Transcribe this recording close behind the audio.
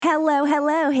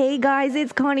Hello. Hey guys,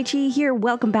 it's Connie Chi here.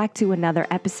 Welcome back to another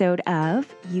episode of,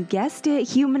 you guessed it,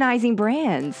 Humanizing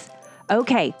Brands.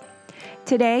 Okay,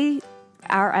 today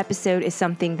our episode is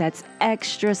something that's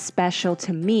extra special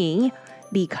to me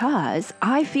because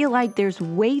I feel like there's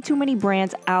way too many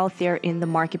brands out there in the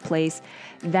marketplace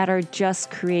that are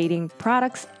just creating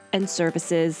products and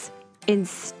services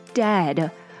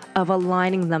instead of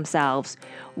aligning themselves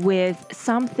with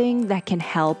something that can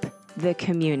help the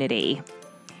community.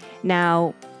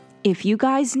 Now, if you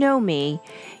guys know me,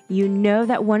 you know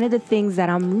that one of the things that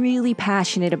I'm really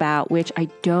passionate about, which I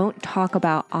don't talk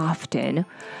about often,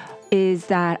 is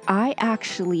that I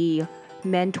actually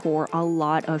mentor a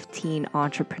lot of teen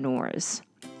entrepreneurs.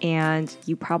 And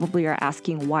you probably are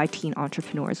asking, why teen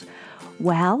entrepreneurs?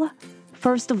 Well,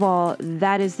 first of all,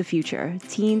 that is the future.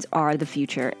 Teens are the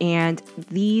future. And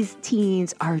these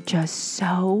teens are just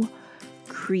so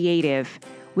creative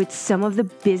with some of the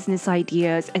business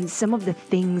ideas and some of the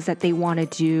things that they want to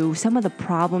do, some of the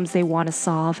problems they want to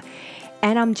solve.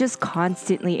 And I'm just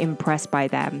constantly impressed by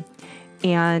them.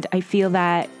 And I feel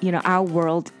that, our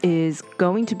world is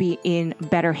going to be in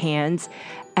better hands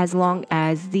as long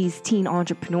as these teen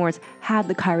entrepreneurs have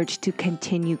the courage to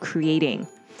continue creating.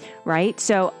 Right?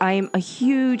 So I'm a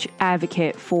huge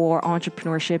advocate for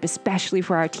entrepreneurship, especially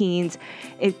for our teens.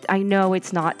 I know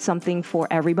it's not something for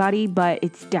everybody, but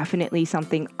it's definitely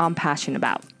something I'm passionate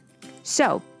about.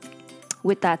 So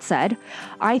with that said,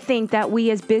 I think that we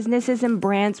as businesses and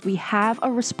brands, we have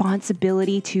a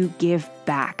responsibility to give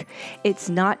back. It's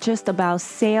not just about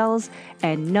sales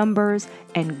and numbers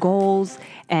and goals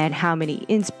and how many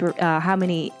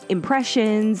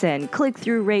impressions and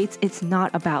click-through rates. It's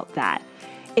not about that.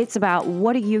 It's about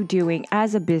what are you doing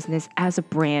as a business, as a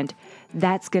brand,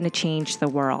 that's going to change the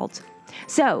world.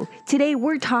 So today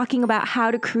we're talking about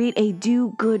how to create a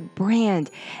do-good brand.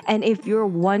 And if you're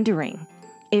wondering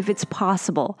if it's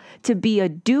possible to be a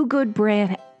do-good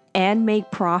brand and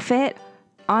make profit,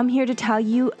 I'm here to tell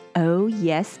you, oh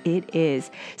yes, it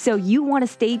is. So you want to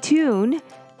stay tuned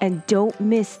and don't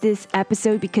miss this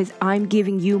episode because I'm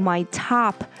giving you my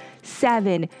top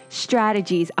 7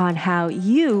 strategies on how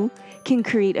you can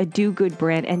create a do-good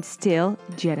brand and still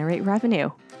generate revenue.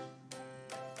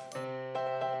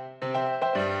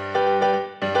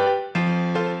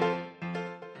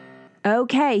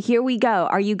 Okay, here we go.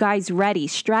 Are you guys ready?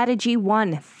 Strategy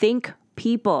 1, think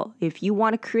people. If you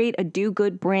want to create a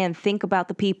do-good brand, think about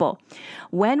the people.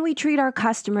 When we treat our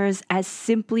customers as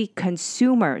simply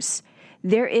consumers,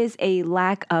 there is a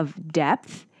lack of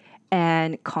depth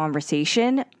and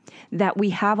conversation that we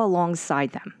have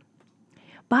alongside them.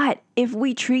 But if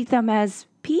we treat them as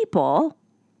people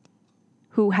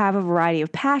who have a variety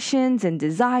of passions and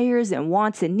desires and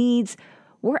wants and needs,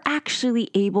 we're actually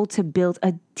able to build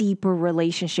a deeper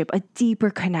relationship, a deeper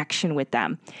connection with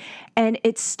them. And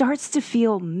it starts to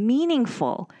feel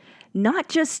meaningful, not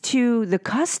just to the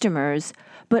customers,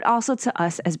 but also to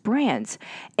us as brands.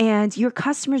 And your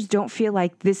customers don't feel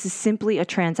like this is simply a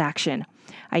transaction.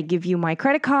 I give you my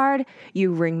credit card,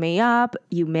 you ring me up,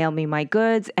 you mail me my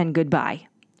goods, and goodbye.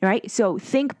 Right? So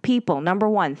think people. Number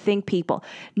 1, think people.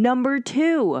 Number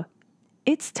 2,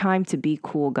 it's time to be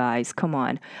cool, guys. Come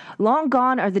on. Long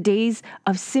gone are the days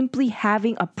of simply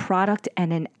having a product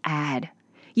and an ad.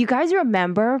 You guys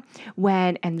remember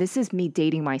when, and this is me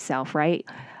dating myself, right?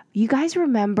 You guys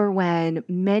remember when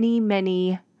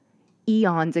many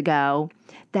eons ago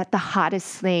that the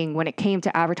hottest thing when it came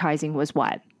to advertising was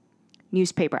what?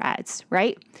 Newspaper ads,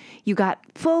 right? You got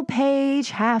full page,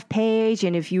 half page,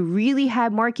 and if you really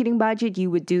had marketing budget, you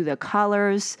would do the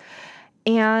colors.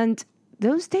 And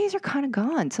those days are kind of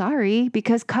gone, sorry,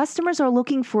 because customers are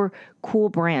looking for cool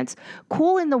brands.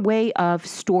 Cool in the way of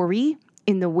story,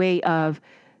 in the way of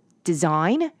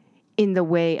design, in the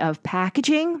way of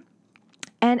packaging.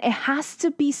 And it has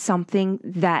to be something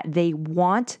that they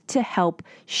want to help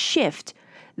shift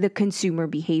the consumer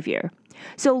behavior.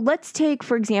 So let's take,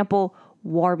 for example,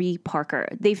 Warby Parker.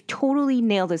 They've totally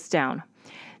nailed this down.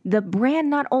 The brand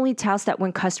not only touts that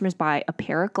when customers buy a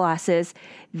pair of glasses,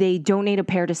 they donate a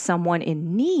pair to someone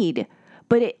in need,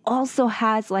 but it also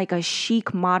has like a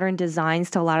chic modern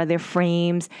designs to a lot of their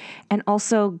frames and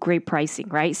also great pricing,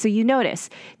 right? So you notice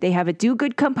they have a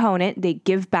do-good component. They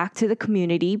give back to the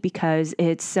community because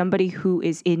it's somebody who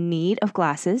is in need of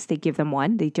glasses. They give them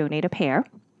one, they donate a pair.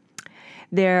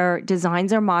 Their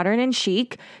designs are modern and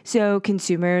chic, so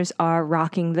consumers are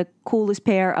rocking the coolest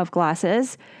pair of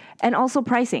glasses, and also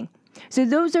pricing. So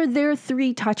those are their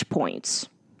 3 touch points.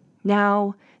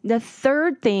 Now, the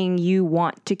third thing you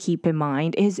want to keep in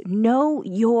mind is know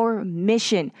your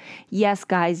mission. Yes,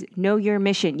 guys, know your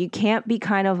mission. You can't be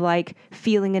kind of like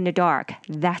feeling in the dark.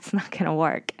 That's not going to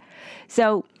work.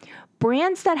 So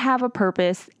brands that have a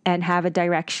purpose and have a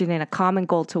direction and a common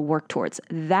goal to work towards,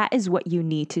 that is what you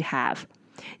need to have.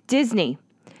 Disney,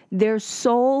 their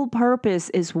sole purpose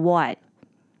is what?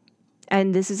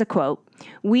 And this is a quote: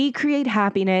 "We create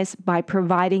happiness by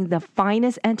providing the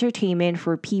finest entertainment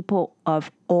for people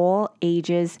of all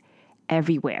ages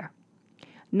everywhere."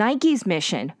 Nike's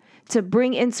mission: to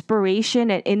bring inspiration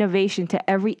and innovation to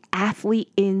every athlete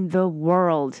in the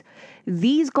world.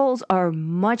 These goals are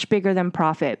much bigger than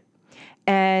profit.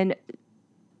 And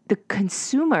the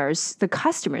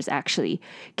customers actually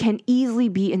can easily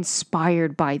be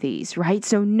inspired by these, right?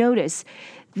 So notice,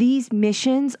 these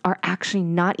missions are actually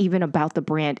not even about the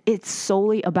brand. It's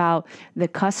solely about the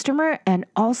customer and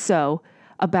also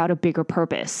about a bigger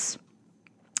purpose.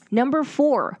 Number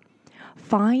 4,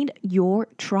 find your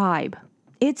tribe.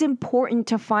 It's important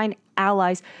to find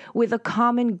allies with a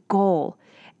common goal.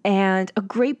 And a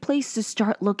great place to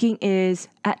start looking is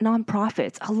at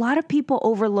nonprofits. A lot of people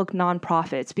overlook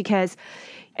nonprofits because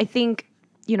I think,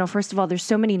 first of all, there's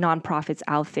so many nonprofits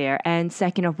out there. And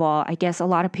second of all, I guess a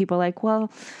lot of people are like,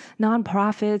 well,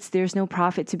 nonprofits, there's no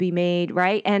profit to be made,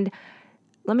 right? And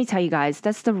let me tell you guys,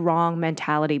 that's the wrong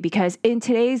mentality, because in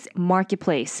today's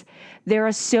marketplace, there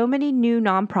are so many new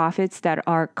nonprofits that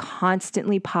are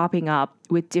constantly popping up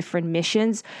with different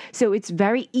missions. So it's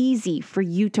very easy for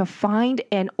you to find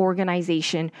an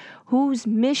organization whose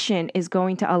mission is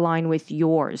going to align with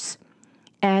yours.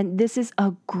 And this is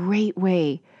a great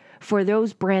way for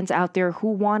those brands out there who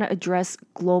want to address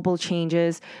global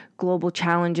changes, global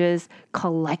challenges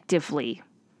collectively.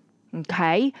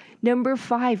 Okay. Number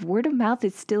 5, word of mouth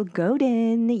is still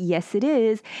golden. Yes, it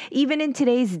is. Even in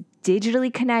today's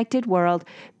digitally connected world,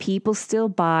 people still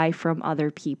buy from other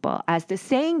people. As the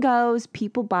saying goes,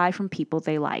 people buy from people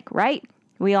they like, right?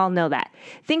 We all know that.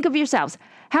 Think of yourselves.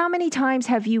 How many times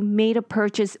have you made a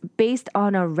purchase based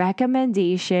on a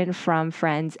recommendation from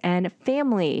friends and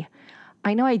family?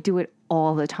 I know I do it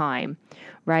all the time,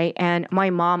 right? And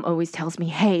my mom always tells me,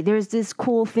 hey, there's this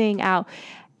cool thing out.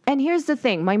 And here's the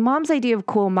thing, my mom's idea of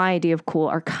cool, my idea of cool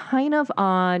are kind of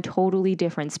on totally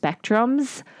different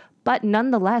spectrums, but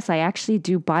nonetheless, I actually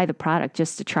do buy the product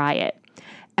just to try it.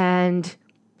 And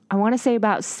I want to say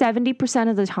about 70%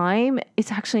 of the time,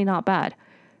 it's actually not bad.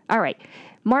 All right,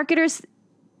 marketers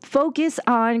focus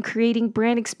on creating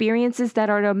brand experiences that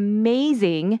are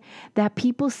amazing, that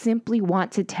people simply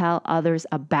want to tell others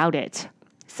about it.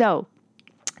 So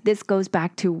this goes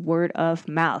back to word of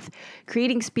mouth.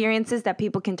 Creating experiences that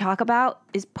people can talk about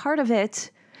is part of it.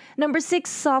 Number 6,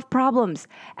 solve problems.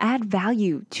 Add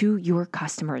value to your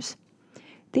customers.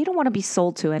 They don't want to be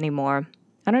sold to anymore.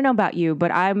 I don't know about you,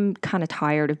 but I'm kind of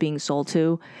tired of being sold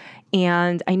to.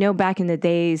 And I know back in the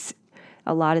days,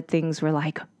 a lot of things were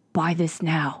like, buy this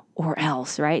now or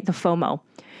else, right? The FOMO.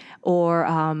 Or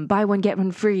buy one, get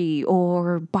one free,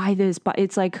 or buy this. But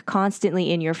it's like constantly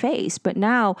in your face. But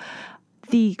now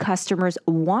the customers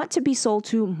want to be sold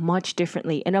to much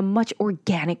differently, in a much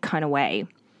organic kind of way.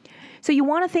 So you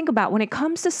want to think about, when it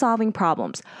comes to solving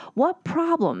problems, what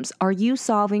problems are you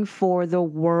solving for the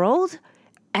world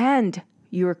and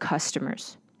your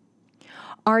customers?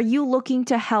 Are you looking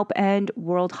to help end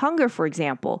world hunger, for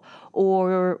example,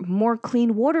 or more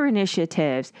clean water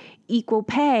initiatives, equal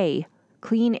pay,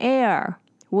 clean air?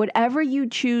 Whatever you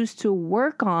choose to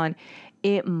work on,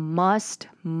 it must,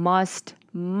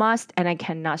 and I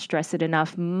cannot stress it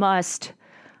enough, must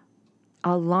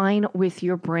align with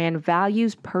your brand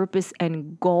values, purpose,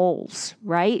 and goals,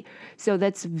 right? So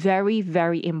that's very,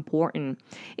 very important.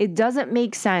 It doesn't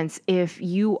make sense if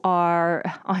you are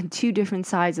on 2 different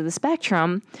sides of the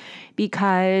spectrum,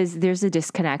 because there's a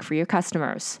disconnect for your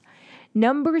customers.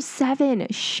 Number 7,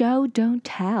 show, don't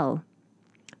tell.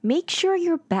 Make sure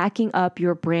you're backing up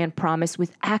your brand promise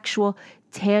with actual,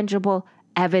 tangible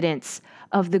evidence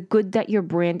of the good that your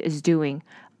brand is doing.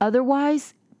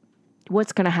 Otherwise,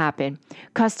 what's going to happen?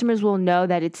 Customers will know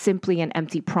that it's simply an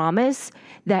empty promise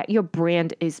that your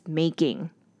brand is making.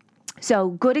 So,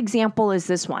 good example is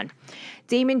this one.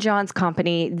 Daymond John's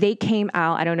company, they came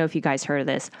out, I don't know if you guys heard of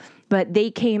this, but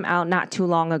they came out not too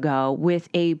long ago with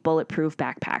a bulletproof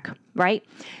backpack, right?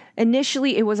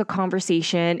 Initially, it was a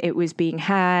conversation. It was being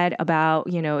had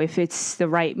about, if it's the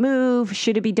right move,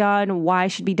 should it be done, why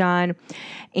should it be done,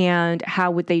 and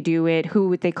how would they do it, who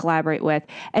would they collaborate with?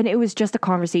 And it was just a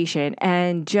conversation.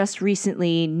 And just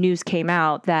recently, news came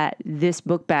out that this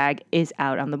book bag is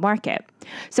out on the market.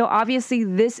 So obviously,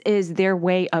 this is their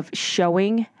way of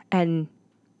showing and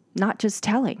not just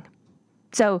telling.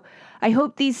 So I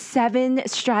hope these 7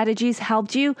 strategies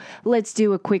helped you. Let's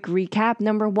do a quick recap.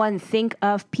 Number 1, think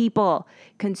of people.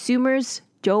 Consumers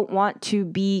don't want to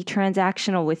be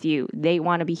transactional with you. They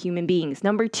want to be human beings.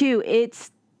 Number 2,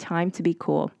 it's time to be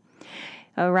cool.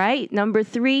 All right. Number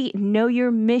 3, know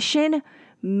your mission.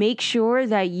 Make sure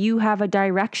that you have a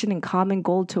direction and common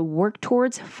goal to work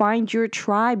towards. Find your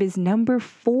tribe is number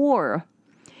 4.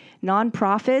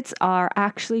 Nonprofits are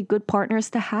actually good partners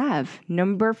to have.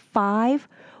 Number 5,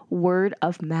 word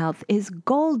of mouth is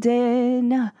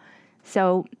golden.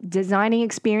 So designing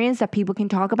experience that people can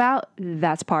talk about,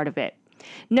 that's part of it.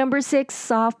 Number 6,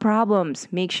 solve problems.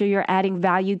 Make sure you're adding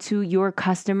value to your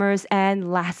customers.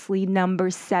 And lastly, number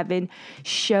 7,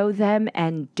 show them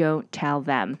and don't tell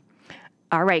them.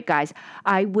 All right, guys,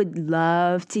 I would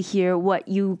love to hear what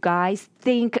you guys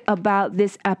think about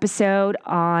this episode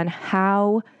on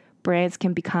how brands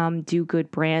can become do-good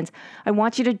brands. I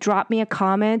want you to drop me a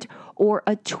comment or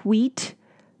a tweet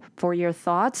for your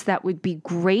thoughts. That would be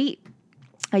great.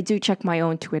 I do check my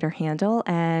own Twitter handle,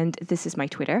 and this is my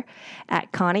Twitter,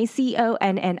 at Connie,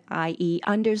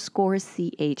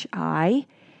 CONNIE_CHI.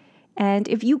 And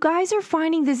if you guys are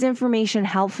finding this information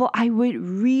helpful, I would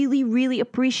really, really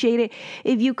appreciate it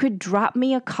if you could drop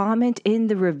me a comment in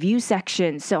the review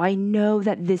section so I know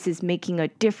that this is making a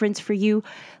difference for you.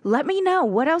 Let me know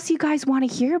what else you guys want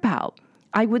to hear about.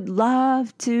 I would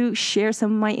love to share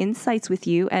some of my insights with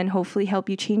you and hopefully help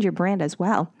you change your brand as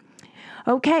well.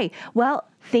 Okay, well,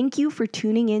 thank you for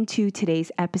tuning into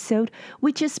today's episode,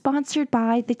 which is sponsored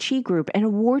by the Chi Group, an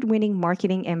award-winning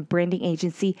marketing and branding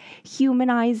agency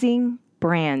humanizing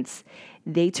brands.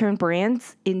 They turn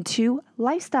brands into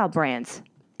lifestyle brands.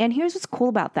 And here's what's cool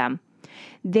about them.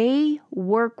 They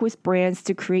work with brands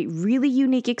to create really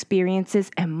unique experiences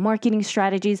and marketing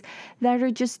strategies that are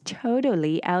just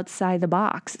totally outside the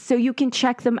box. So you can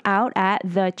check them out at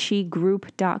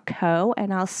thechigroup.co,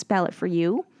 and I'll spell it for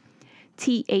you.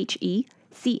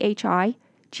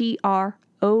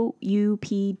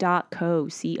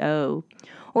 thechigroup.co.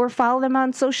 Or follow them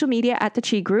on social media at the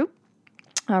Chi Group.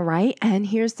 All right. And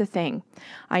here's the thing.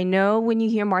 I know when you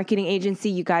hear marketing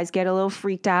agency, you guys get a little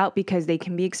freaked out because they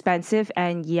can be expensive.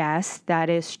 And yes, that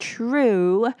is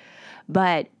true.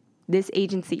 But this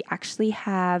agency actually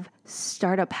have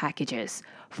startup packages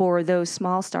for those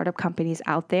small startup companies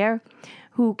out there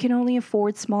who can only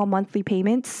afford small monthly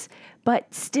payments,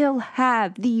 but still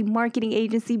have the marketing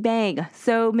agency bang.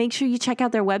 So make sure you check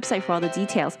out their website for all the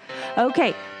details.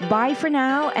 Okay, bye for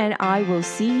now, and I will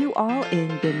see you all in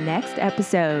the next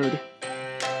episode.